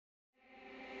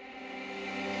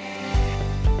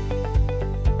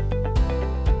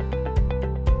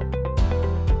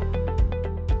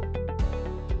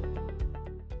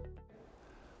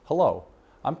Hello,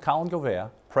 I'm Colin Gouveia,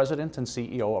 President and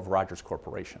CEO of Rogers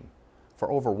Corporation. For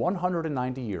over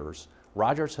 190 years,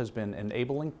 Rogers has been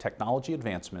enabling technology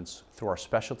advancements through our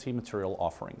specialty material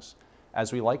offerings.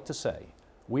 As we like to say,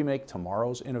 we make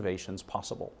tomorrow's innovations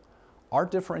possible. Our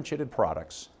differentiated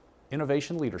products,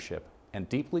 innovation leadership, and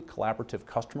deeply collaborative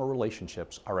customer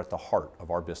relationships are at the heart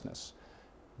of our business.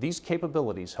 These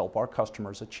capabilities help our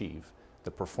customers achieve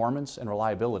the performance and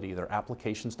reliability their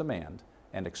applications demand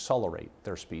and accelerate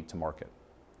their speed to market.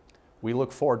 We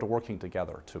look forward to working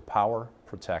together to power,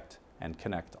 protect, and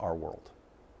connect our world.